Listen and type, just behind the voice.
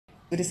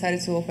We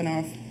decided to open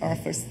our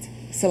first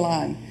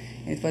salon.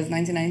 It was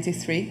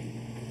 1993.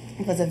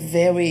 It was a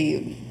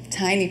very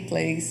tiny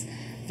place,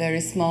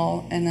 very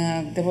small,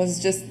 and there was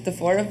just the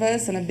four of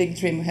us and a big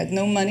dream. We had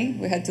no money.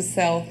 We had to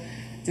sell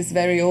this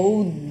very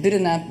old,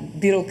 beaten-up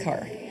beetle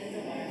car.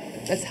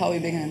 That's how we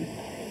began.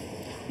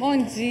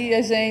 Bom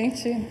dia,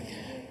 gente.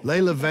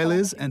 Leila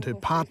Velez and her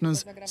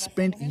partners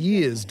spent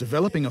years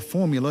developing a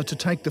formula to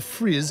take the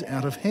frizz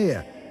out of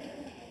hair.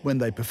 When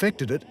they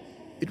perfected it,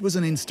 it was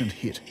an instant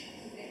hit.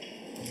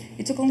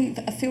 It took only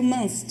a few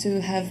months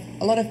to have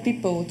a lot of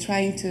people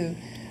trying to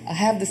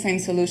have the same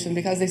solution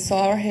because they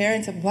saw our hair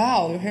and said,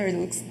 wow, your hair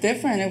looks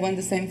different, I want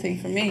the same thing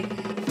for me.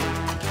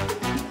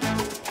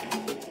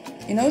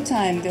 In no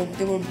time,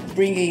 they were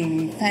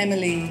bringing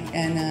family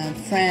and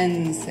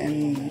friends,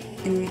 and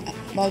in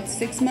about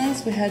 6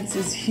 months, we had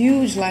these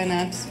huge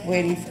lineups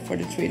waiting for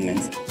the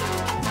treatments.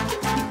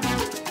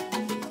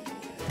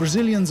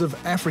 Brazilians of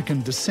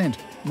African descent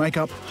make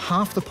up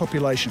half the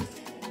population.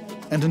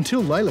 And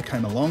until Leila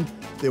came along,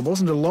 there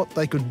wasn't a lot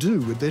they could do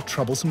with their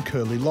troublesome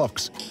curly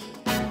locks.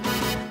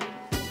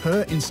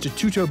 Her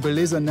Instituto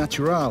Beleza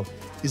Natural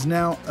is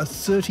now a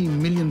 $30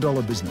 million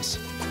business.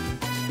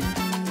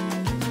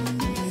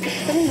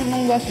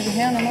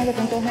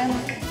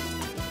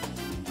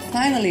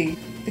 Finally,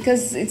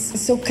 because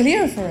it's so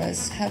clear for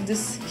us, have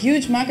this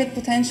huge market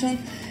potential,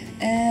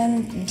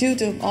 and due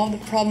to all the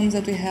problems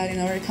that we had in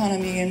our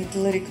economy and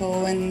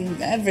political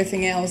and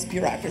everything else,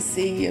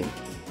 bureaucracy,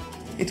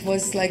 it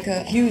was like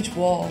a huge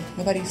wall.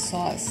 Nobody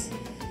saw us.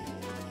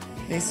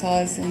 They saw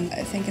us,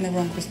 I think, in the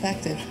wrong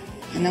perspective.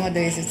 And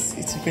nowadays,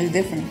 it's really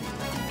different.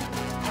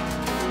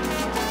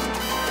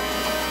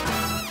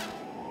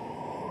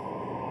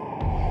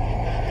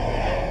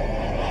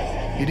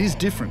 It is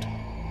different,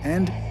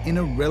 and in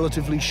a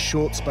relatively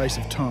short space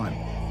of time.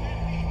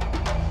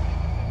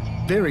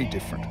 Very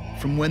different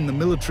from when the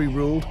military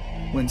ruled,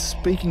 when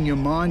speaking your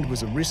mind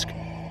was a risk,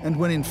 and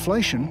when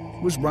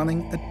inflation was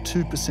running at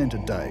 2%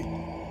 a day.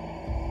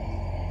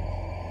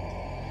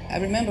 I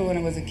remember when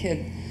I was a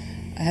kid,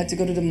 I had to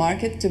go to the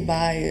market to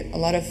buy a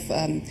lot of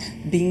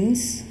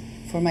beans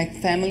for my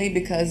family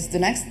because the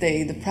next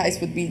day the price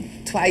would be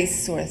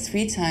twice or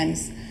 3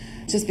 times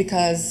just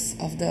because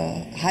of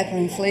the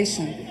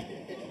hyperinflation.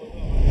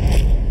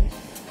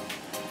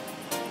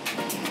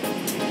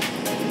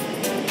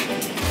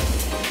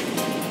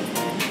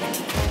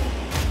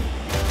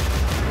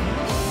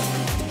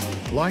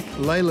 Like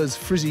Leila's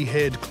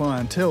frizzy-haired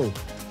clientele,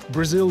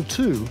 Brazil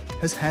too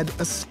has had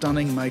a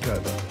stunning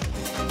makeover.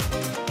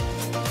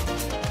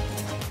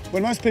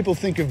 When most people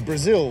think of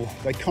Brazil,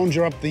 they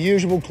conjure up the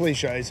usual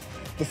cliches,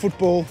 the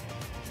football,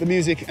 the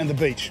music and the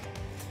beach.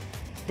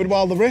 But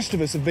while the rest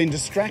of us have been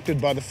distracted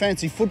by the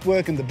fancy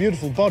footwork and the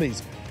beautiful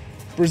bodies,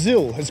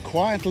 Brazil has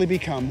quietly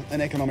become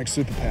an economic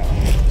superpower.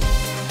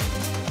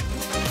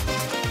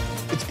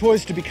 It's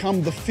poised to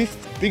become the 5th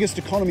biggest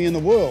economy in the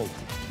world,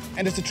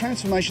 and it's a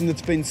transformation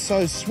that's been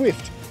so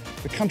swift,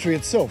 the country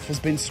itself has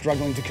been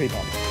struggling to keep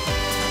up.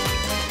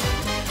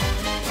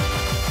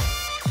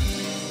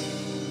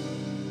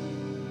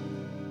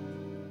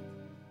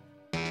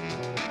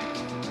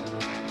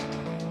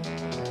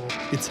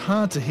 It's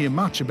hard to hear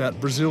much about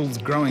Brazil's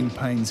growing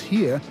pains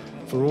here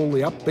for all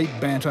the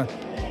upbeat banter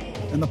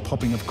and the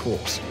popping of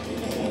corks.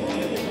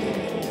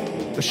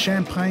 The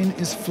champagne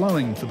is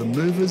flowing for the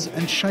movers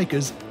and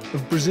shakers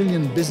of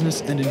Brazilian business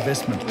and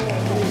investment.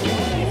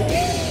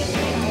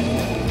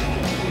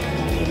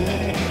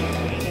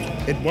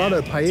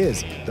 Eduardo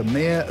Paes, the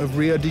mayor of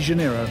Rio de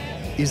Janeiro,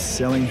 is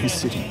selling his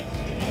city.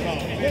 How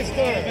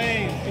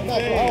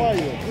are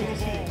you?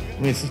 I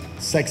mean, it's a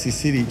sexy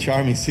city,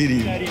 charming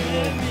city.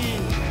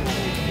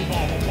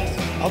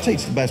 I'll take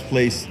the best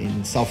place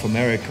in South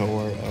America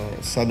or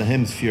Southern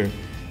Hemisphere,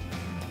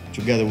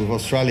 together with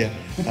Australia,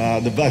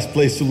 the best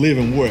place to live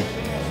and work.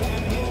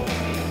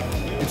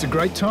 It's a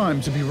great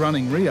time to be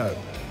running Rio.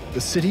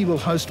 The city will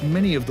host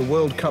many of the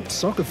World Cup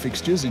soccer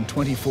fixtures in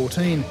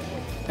 2014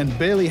 and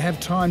barely have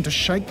time to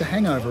shake the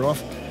hangover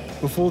off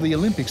before the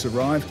Olympics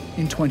arrive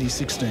in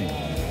 2016.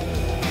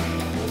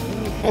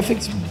 I think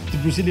it's the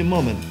Brazilian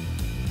moment.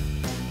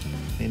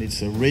 And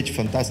it's a rich,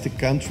 fantastic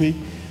country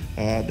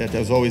that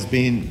has always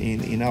been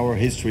in our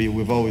history.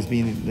 We've always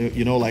been,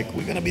 you know, like,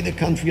 we're going to be the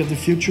country of the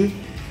future.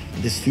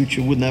 This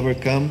future would never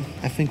come.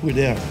 I think we're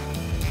there.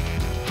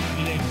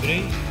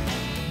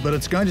 But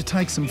it's going to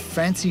take some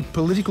fancy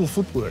political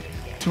footwork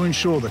to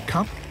ensure the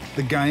Cup,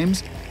 the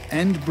Games,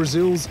 and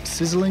Brazil's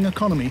sizzling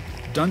economy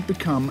don't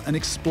become an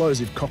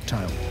explosive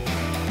cocktail.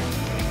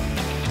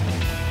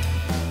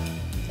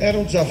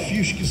 Eram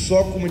desafios que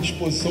só com uma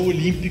disposição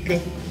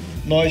olímpica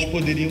nós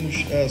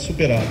poderíamos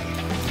superar.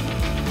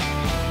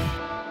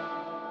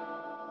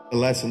 A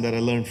lesson that I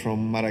learned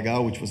from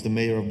Maragall, which was the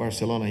mayor of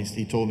Barcelona,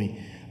 he told me,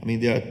 I mean,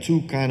 there are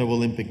 2 kinds of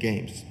Olympic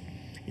Games.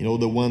 You know,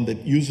 the one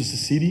that uses the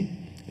city,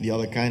 the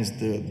other kind is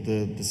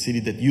the city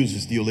that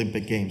uses the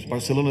Olympic Games.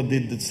 Barcelona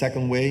did the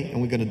second way,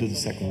 and we're going to do the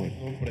second way.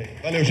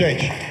 Valeu,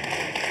 gente.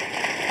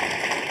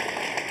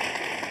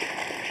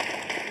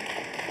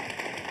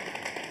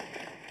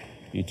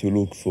 If you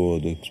look for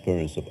the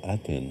experience of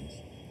Athens,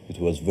 it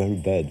was very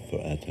bad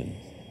for Athens.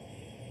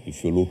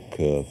 If you look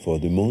for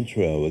the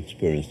Montreal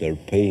experience, they're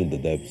paying the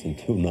debts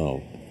until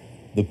now.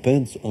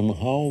 Depends on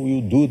how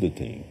you do the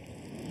thing.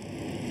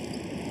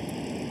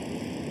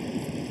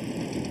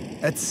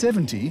 At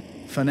 70,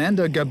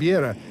 Fernando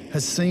Gabeira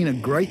has seen a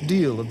great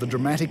deal of the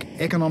dramatic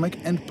economic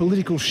and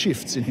political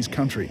shifts in his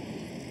country.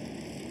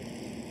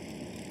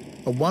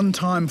 A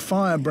one-time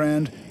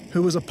firebrand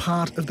who was a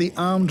part of the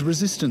armed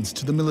resistance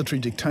to the military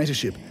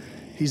dictatorship,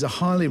 he's a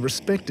highly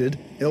respected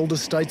elder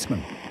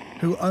statesman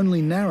who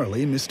only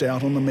narrowly missed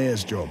out on the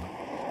mayor's job.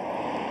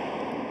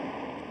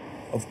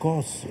 Of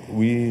course,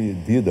 we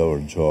did our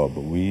job.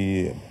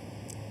 We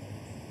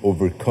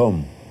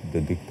overcome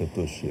the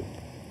dictatorship.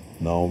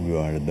 Now we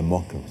are a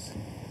democracy.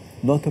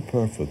 Not a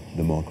perfect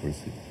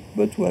democracy,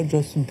 but we are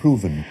just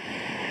improving.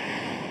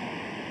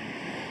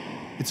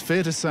 It's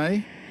fair to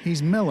say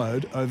he's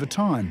mellowed over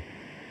time,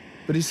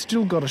 but he's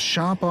still got a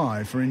sharp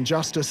eye for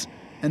injustice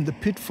and the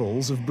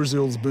pitfalls of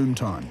Brazil's boom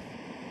time.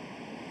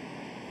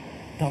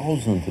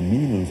 Thousands and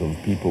millions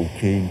of people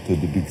came to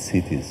the big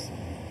cities,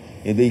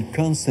 and they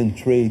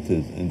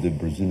concentrated in the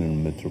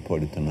Brazilian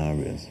metropolitan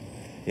areas.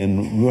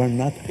 And we are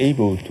not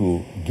able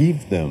to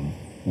give them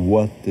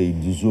what they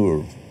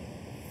deserve: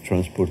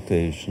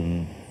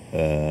 transportation,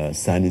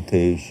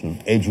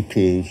 sanitation,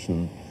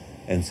 education,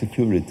 and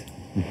security.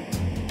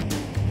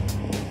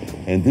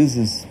 And this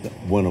is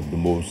one of the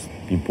most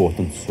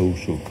important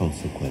social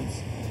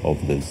consequences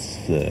of this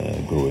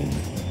growing.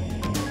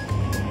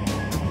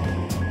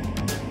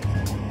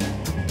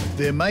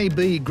 There may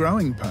be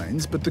growing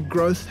pains, but the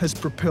growth has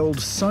propelled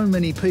so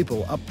many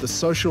people up the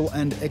social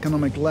and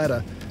economic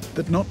ladder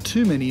that not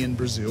too many in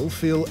Brazil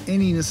feel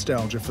any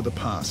nostalgia for the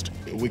past.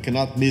 We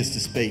cannot miss the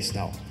space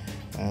now.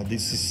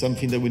 This is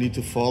something that we need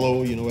to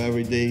follow,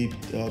 every day,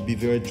 be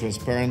very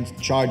transparent,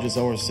 charge us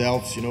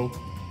ourselves,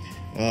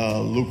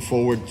 look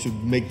forward to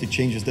make the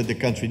changes that the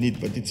country needs.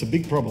 But it's a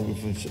big problem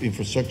with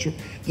infrastructure,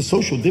 the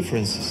social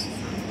differences.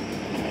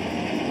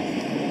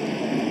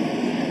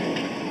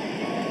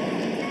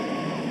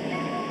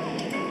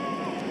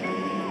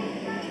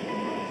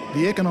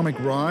 The economic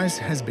rise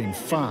has been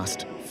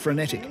fast,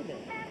 frenetic,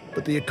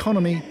 but the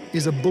economy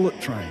is a bullet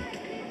train,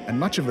 and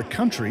much of the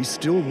country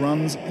still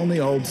runs on the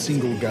old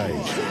single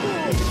gauge.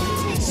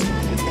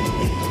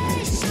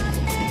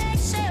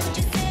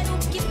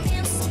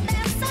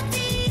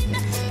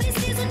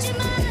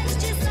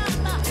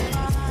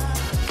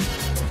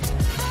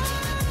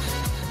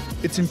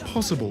 It's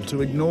impossible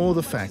to ignore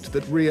the fact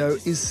that Rio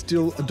is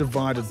still a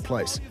divided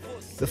place.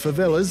 The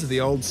favelas, the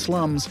old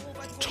slums,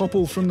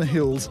 topple from the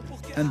hills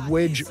and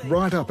wedge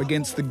right up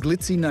against the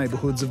glitzy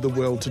neighbourhoods of the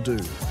well-to-do.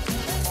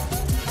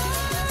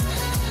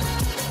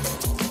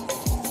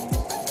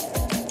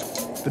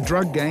 The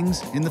drug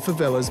gangs in the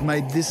favelas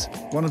made this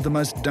one of the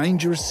most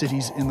dangerous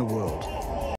cities in the world.